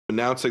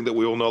announcing that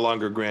we will no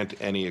longer grant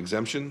any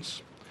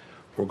exemptions.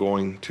 We're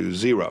going to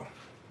zero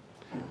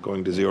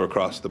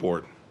across the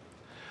board.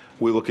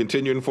 We will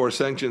continue to enforce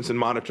sanctions and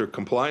monitor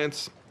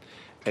compliance.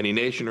 Any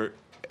nation or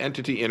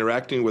entity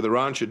interacting with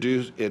Iran should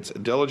do its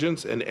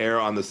diligence and err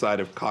on the side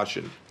of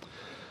caution.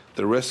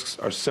 The risks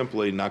are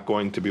simply not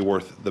going to be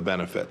worth the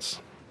benefits.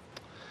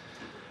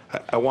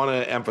 I want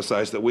to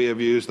emphasize that we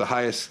have used the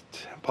highest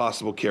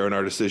possible care in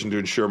our decision to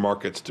ensure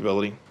market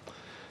stability.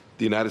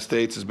 The United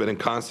States has been in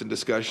constant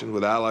discussion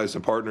with allies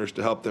and partners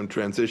to help them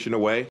transition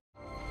away